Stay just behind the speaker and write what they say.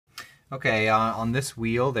Okay, on this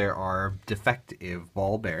wheel there are defective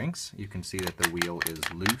ball bearings. You can see that the wheel is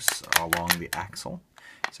loose along the axle.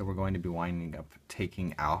 So we're going to be winding up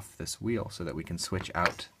taking off this wheel so that we can switch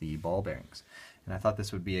out the ball bearings. And I thought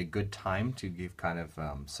this would be a good time to give kind of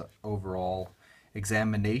overall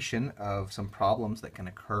examination of some problems that can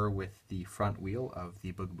occur with the front wheel of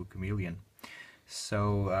the Bugaboo Cameleon.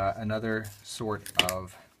 So another sort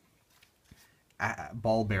of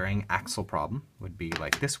ball bearing axle problem would be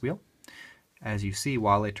like this wheel. As you see,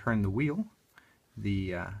 while I turn the wheel,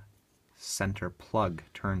 the center plug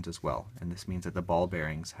turns as well, and this means that the ball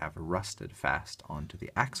bearings have rusted fast onto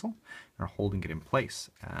the axle and are holding it in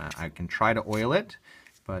place. I can try to oil it,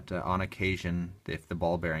 but on occasion, if the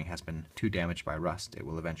ball bearing has been too damaged by rust, it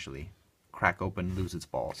will eventually crack open, lose its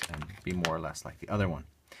balls, and be more or less like the other one.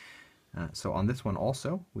 So on this one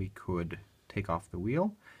also, we could take off the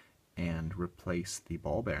wheel and replace the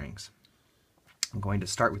ball bearings. I'm going to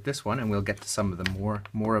start with this one, and we'll get to some of the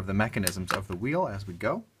more of the mechanisms of the wheel as we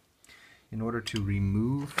go. In order to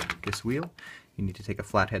remove this wheel, you need to take a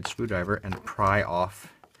flathead screwdriver and pry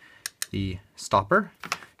off the stopper.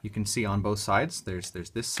 You can see on both sides there's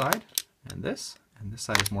this side and this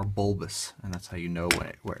side is more bulbous, and that's how you know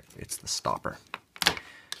where it's the stopper.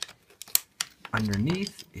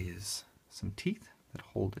 Underneath is some teeth that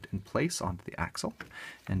hold it in place onto the axle,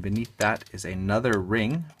 and beneath that is another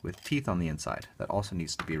ring with teeth on the inside that also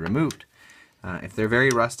needs to be removed. If they're very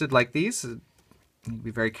rusted like these, you need to be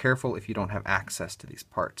very careful if you don't have access to these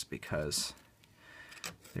parts, because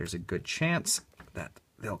there's a good chance that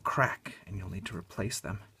they'll crack and you'll need to replace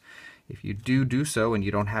them. If you do so and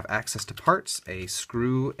you don't have access to parts, a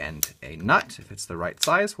screw and a nut, if it's the right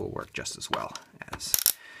size, will work just as well as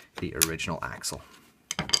the original axle.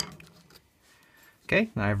 Okay,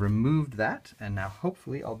 now I've removed that, and now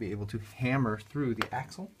hopefully I'll be able to hammer through the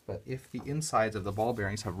axle, but if the insides of the ball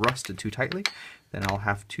bearings have rusted too tightly, then I'll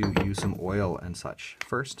have to use some oil and such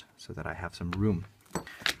first so that I have some room.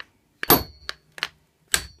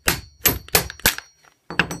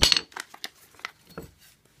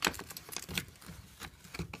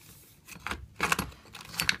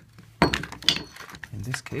 In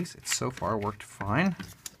this case, it's so far worked fine.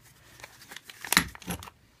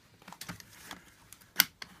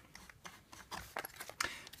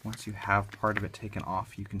 Once you have part of it taken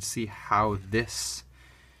off, you can see how this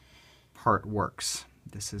part works.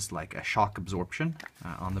 This is like a shock absorption.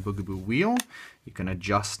 On the Bugaboo wheel, you can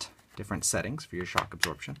adjust different settings for your shock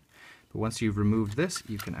absorption. But once you've removed this,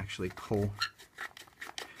 you can actually pull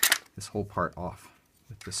this whole part off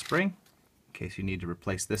with the spring, in case you need to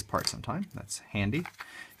replace this part sometime. That's handy.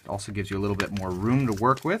 It also gives you a little bit more room to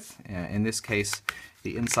work with. In this case,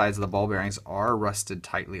 the insides of the ball bearings are rusted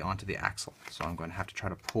tightly onto the axle, so I'm going to have to try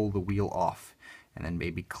to pull the wheel off and then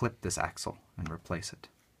maybe clip this axle and replace it.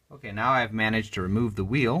 Okay, now I've managed to remove the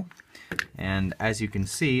wheel, and as you can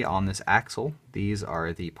see on this axle, these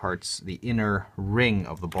are the parts, the inner ring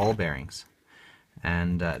of the ball bearings,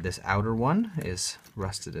 and this outer one is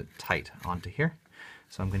rusted tight onto here.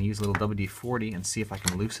 So I'm going to use a little WD-40 and see if I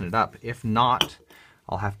can loosen it up. If not,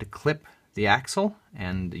 I'll have to clip the axle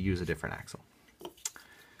and use a different axle.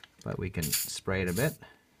 But we can spray it a bit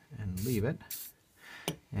and leave it.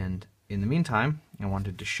 And in the meantime, I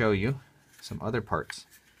wanted to show you some other parts.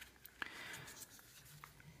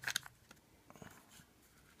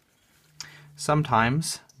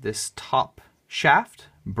 Sometimes this top shaft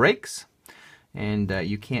breaks and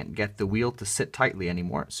you can't get the wheel to sit tightly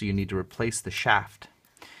anymore, so you need to replace the shaft.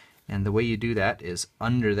 And the way you do that is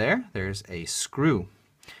under there's a screw.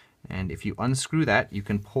 And if you unscrew that, you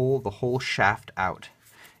can pull the whole shaft out.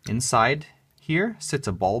 Inside here sits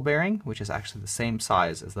a ball bearing, which is actually the same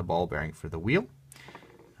size as the ball bearing for the wheel.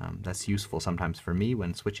 That's useful sometimes for me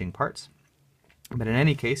when switching parts. But in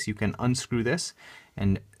any case, you can unscrew this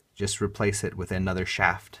and just replace it with another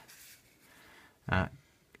shaft.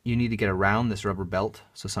 You need to get around this rubber belt,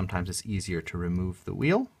 so sometimes it's easier to remove the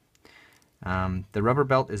wheel. The rubber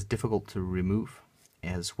belt is difficult to remove,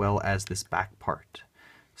 as well as this back part.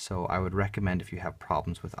 So I would recommend, if you have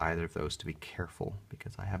problems with either of those, to be careful,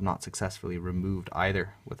 because I have not successfully removed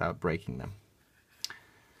either without breaking them.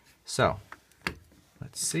 So,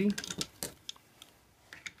 let's see.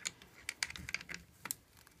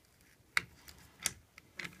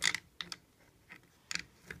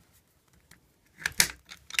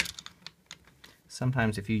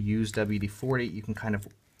 Sometimes if you use WD-40, you can kind of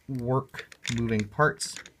work moving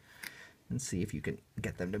parts and see if you can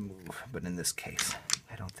get them to move. But in this case,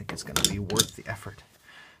 I don't think it's going to be worth the effort.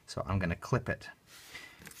 So I'm going to clip it,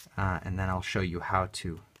 and then I'll show you how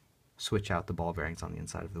to switch out the ball bearings on the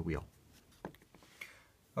inside of the wheel.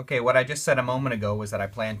 Okay, what I just said a moment ago was that I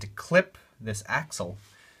planned to clip this axle,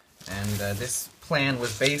 and this plan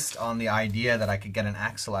was based on the idea that I could get an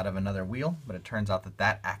axle out of another wheel, but it turns out that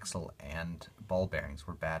that axle and ball bearings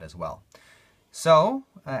were bad as well. So,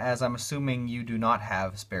 as I'm assuming you do not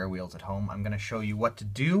have spare wheels at home, I'm going to show you what to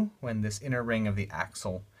do when this inner ring of the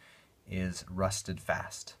axle is rusted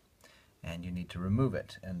fast and you need to remove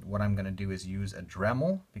it. And what I'm going to do is use a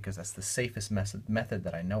Dremel, because that's the safest method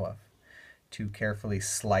that I know of, to carefully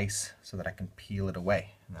slice so that I can peel it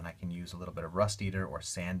away. And then I can use a little bit of rust eater or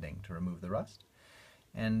sanding to remove the rust.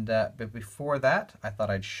 And but before that, I thought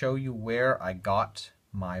I'd show you where I got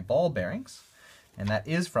my ball bearings, and that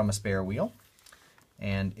is from a spare wheel.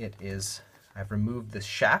 And it is, I've removed this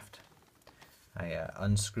shaft. I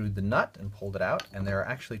unscrewed the nut and pulled it out, and there are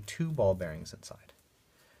actually two ball bearings inside.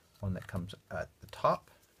 One that comes at the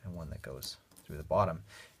top and one that goes through the bottom.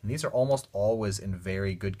 And these are almost always in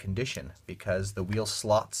very good condition because the wheel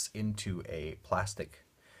slots into a plastic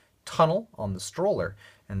tunnel on the stroller,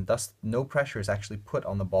 and thus no pressure is actually put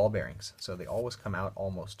on the ball bearings. So they always come out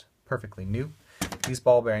almost perfectly new. These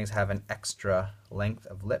ball bearings have an extra length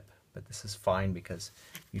of lip, but this is fine because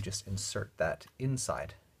you just insert that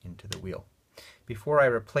inside into the wheel. Before I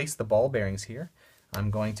replace the ball bearings here,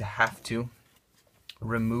 I'm going to have to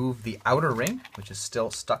remove the outer ring, which is still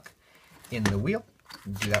stuck in the wheel.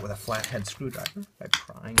 Do that with a flathead screwdriver by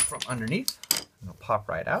prying from underneath. It'll pop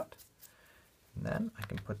right out. And then I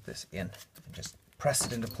can put this in and just press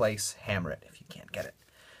it into place, hammer it if you can't get it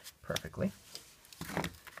perfectly. We'll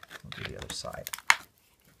do the other side.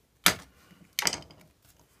 A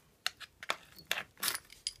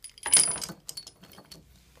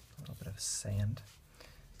little bit of sand.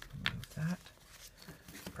 Remove that.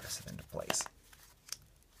 Press it into place.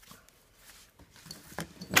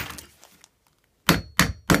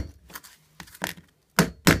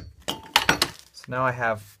 So now I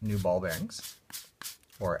have new ball bearings,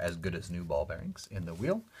 or as good as new ball bearings, in the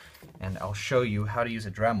wheel, and I'll show you how to use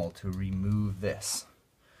a Dremel to remove this.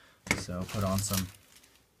 So put on some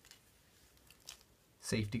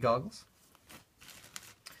safety goggles.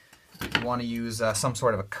 You want to use some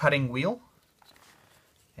sort of a cutting wheel,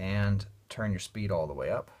 and turn your speed all the way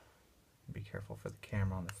up. Be careful for the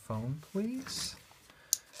camera on the phone, please.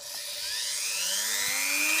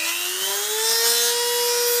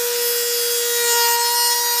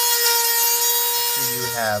 You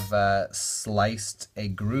have sliced a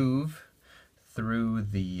groove through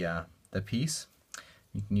the piece.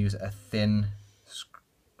 You can use a thin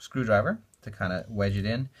screwdriver to kind of wedge it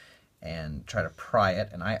in and try to pry it.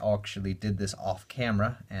 And I actually did this off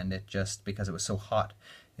camera, and it just, because it was so hot,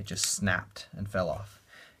 it just snapped and fell off.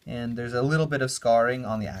 And there's a little bit of scarring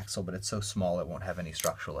on the axle, but it's so small it won't have any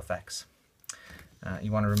structural effects.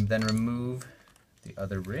 You want to then remove the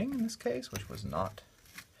other ring in this case, which was not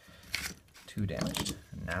too damaged.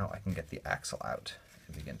 And now I can get the axle out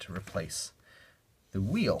and begin to replace the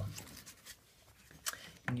wheel.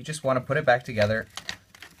 And you just want to put it back together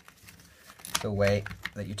the way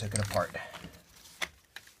that you took it apart.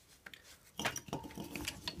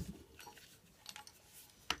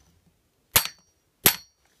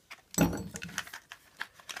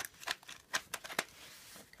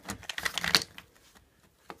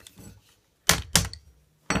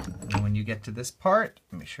 And when you get to this part,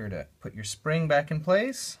 make sure to put your spring back in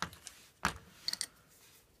place.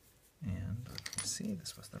 And let's see,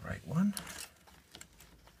 this was the right one.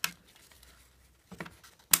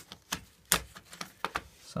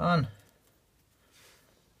 On.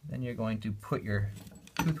 Then you're going to put your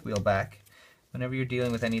tooth wheel back. Whenever you're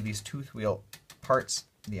dealing with any of these tooth wheel parts,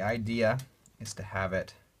 the idea is to have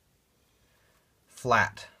it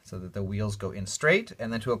flat so that the wheels go in straight,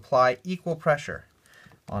 and then to apply equal pressure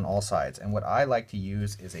on all sides. And what I like to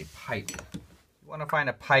use is a pipe. You want to find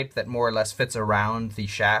a pipe that more or less fits around the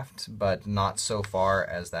shaft, but not so far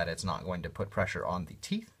as that it's not going to put pressure on the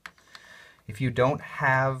teeth. If you don't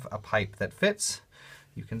have a pipe that fits,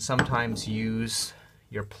 you can sometimes use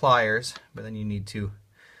your pliers, but then you need to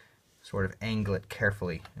sort of angle it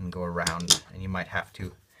carefully and go around, and you might have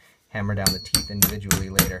to hammer down the teeth individually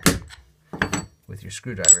later with your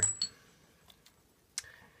screwdriver.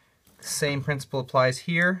 The same principle applies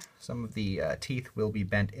here. Some of the teeth will be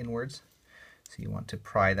bent inwards, so you want to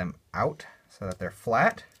pry them out so that they're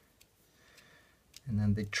flat. And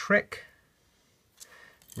then the trick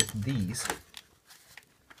with these,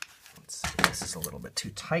 this is a little bit too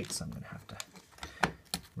tight, so I'm going to have to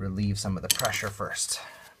relieve some of the pressure first.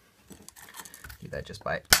 Do that just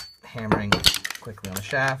by hammering quickly on the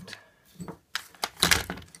shaft.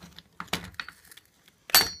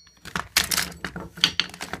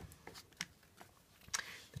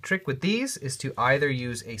 The trick with these is to either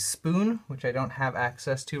use a spoon, which I don't have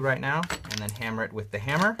access to right now, and then hammer it with the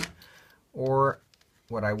hammer, or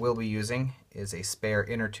what I will be using is a spare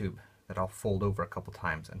inner tube that I'll fold over a couple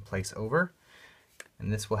times and place over.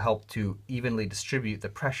 And this will help to evenly distribute the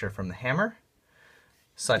pressure from the hammer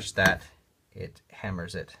such that it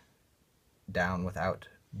hammers it down without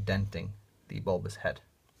denting the bulbous head,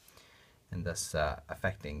 and thus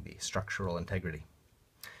affecting the structural integrity.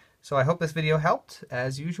 So I hope this video helped.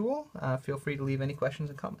 As usual, feel free to leave any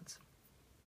questions and comments.